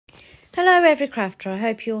Hello every crafter, I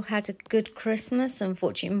hope you all had a good Christmas.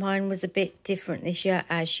 Unfortunately mine was a bit different this year,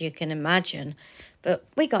 as you can imagine, but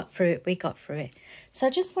we got through it. So I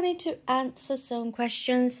just wanted to answer some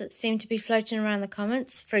questions that seem to be floating around the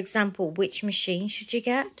comments. For example, which machine should you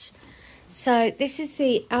get? So this is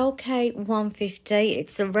the LK150.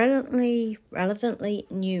 It's a relevantly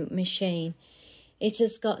new machine. It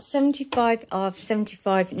has got 75 of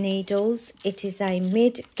 75 needles. It is a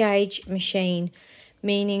mid-gauge machine,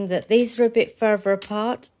 meaning that these are a bit further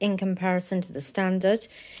apart in comparison to the standard.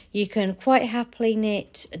 You can quite happily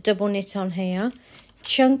knit, double knit on here.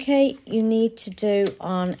 Chunky, you need to do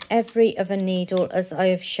on every other needle, as I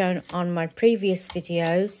have shown on my previous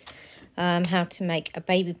videos, how to make a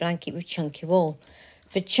baby blanket with chunky wool.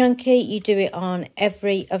 For chunky, you do it on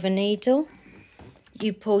every other needle.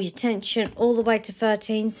 You pull your tension all the way to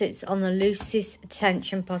 13, so it's on the loosest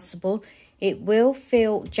tension possible. It will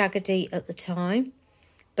feel jaggedy at the time,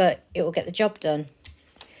 but it will get the job done.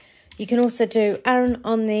 You can also do Aran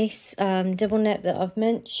on this double knit that I've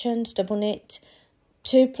mentioned, double knit.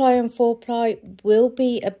 2-ply and 4-ply will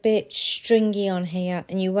be a bit stringy on here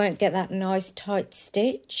and you won't get that nice tight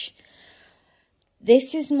stitch.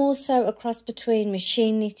 This is more so a cross between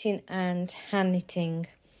machine knitting and hand knitting.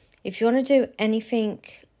 If you want to do anything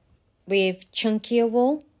with chunkier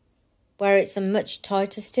wool, where it's a much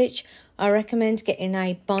tighter stitch, I recommend getting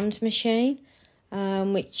a bond machine,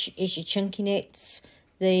 which is your chunky knits.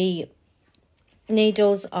 The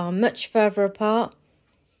needles are much further apart.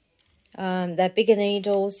 They're bigger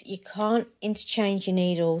needles. You can't interchange your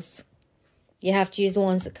needles. You have to use the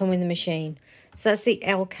ones that come with the machine. So that's the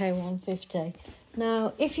LK150.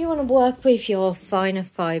 Now, if you want to work with your finer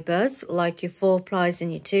fibres, like your 4-plies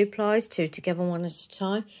and your 2-plies, two together, one at a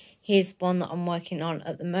time, here's one that I'm working on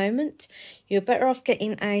at the moment. You're better off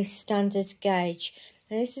getting a standard gauge.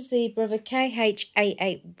 And this is the Brother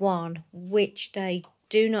KH881, which they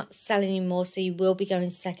do not sell anymore, so you will be going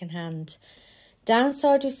second hand.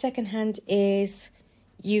 Downside with second hand is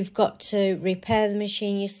you've got to repair the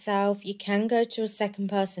machine yourself. You can go to a second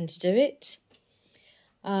person to do it.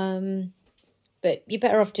 But you're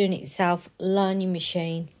better off doing it yourself. Learn your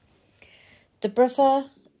machine. The Brother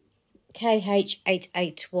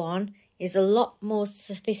KH881 is a lot more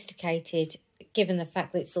sophisticated, given the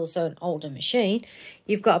fact that it's also an older machine.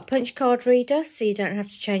 You've got a punch card reader, so you don't have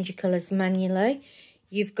to change your colours manually.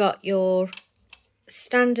 You've got your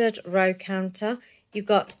standard row counter. You've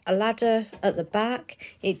got a ladder at the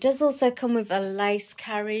back. It does also come with a lace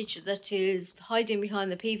carriage that is hiding behind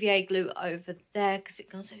the PVA glue over there, because it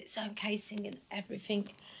comes with its own casing and everything.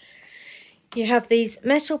 You have these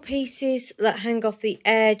metal pieces that hang off the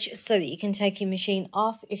edge so that you can take your machine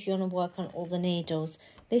off if you want to work on all the needles.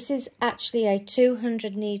 This is actually a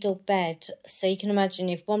 200 needle bed, so you can imagine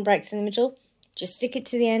if one breaks in the middle, just stick it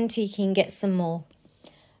to the end so you can get some more.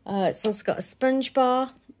 It's also got a sponge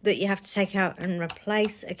bar that you have to take out and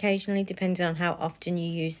replace occasionally, depending on how often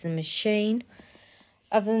you use the machine.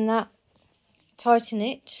 Other than that, tighten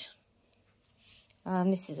it.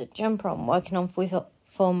 This is a jumper I'm working on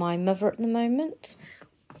for my mother at the moment.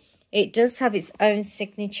 It does have its own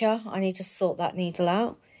signature. I need to sort that needle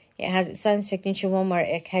out. It has its own signature one where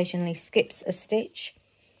it occasionally skips a stitch.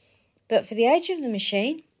 But for the age of the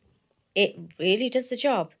machine, it really does the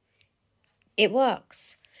job. It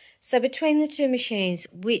works. So between the two machines,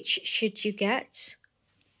 which should you get?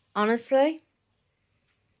 Honestly,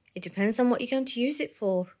 it depends on what you're going to use it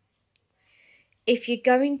for. If you're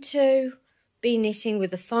going to be knitting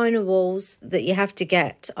with the finer wools that you have to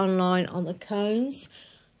get online on the cones,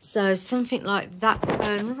 so something like that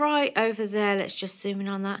cone right over there, let's just zoom in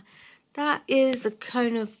on that. That is a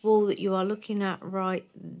cone of wool that you are looking at right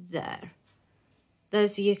there.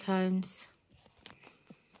 Those are your cones.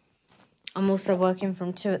 I'm also working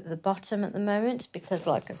from 2 at the bottom at the moment because,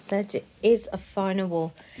 like I said, it is a finer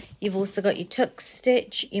wool. You've also got your tuck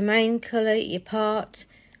stitch, your main colour, your part,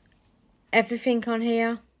 everything on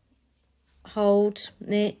here. Hold,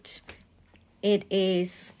 knit. It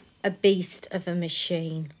is a beast of a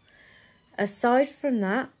machine. Aside from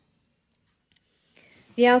that,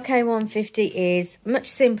 the LK150 is much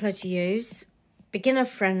simpler to use, beginner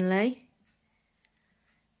friendly.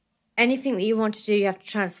 Anything that you want to do, you have to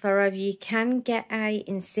transfer over. You can get a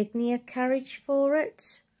insignia carriage for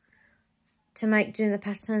it to make doing the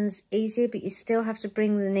patterns easier, but you still have to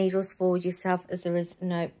bring the needles forward yourself, as there is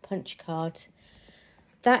no punch card.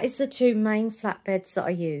 That is the 2 main flatbeds that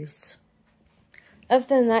I use. Other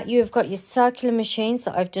than that, you have got your circular machines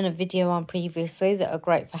that I've done a video on previously that are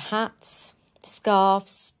great for hats,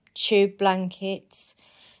 scarves, tube blankets.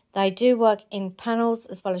 They do work in panels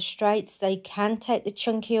as well as straights. They can take the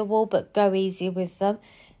chunkier wool, but go easy with them.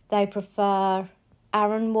 they prefer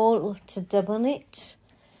Aran wool to double knit,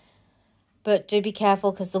 but do be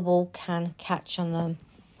careful because the wool can catch on them.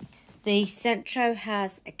 The Centro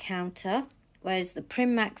has a counter, whereas the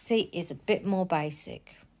Prim Maxi is a bit more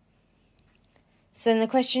basic. So then the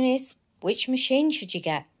question is, which machine should you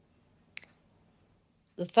get?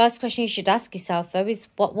 The first question you should ask yourself, though, is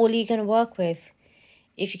what wool are you going to work with?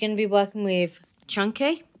 If you're going to be working with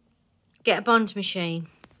chunky, get a bond machine.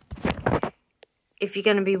 If you're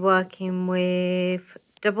going to be working with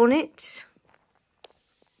double knit,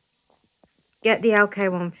 get the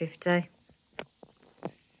LK150.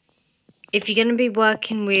 If you're going to be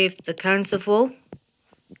working with the cones of wool,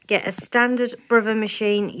 get a standard Brother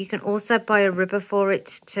machine. You can also buy a ribber for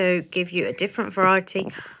it to give you a different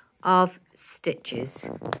variety of stitches.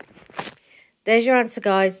 There's your answer,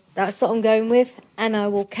 guys. That's what I'm going with, and I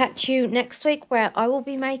will catch you next week where I will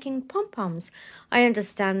be making pom-poms. I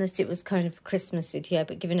understand that it was kind of a Christmas video,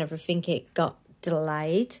 but given everything, it got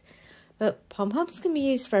delayed. But pom-poms can be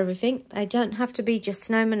used for everything. They don't have to be just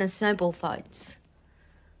snowmen and snowball fights.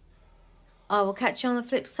 I will catch you on the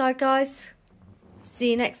flip side, guys.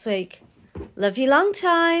 See you next week. Love you long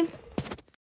time.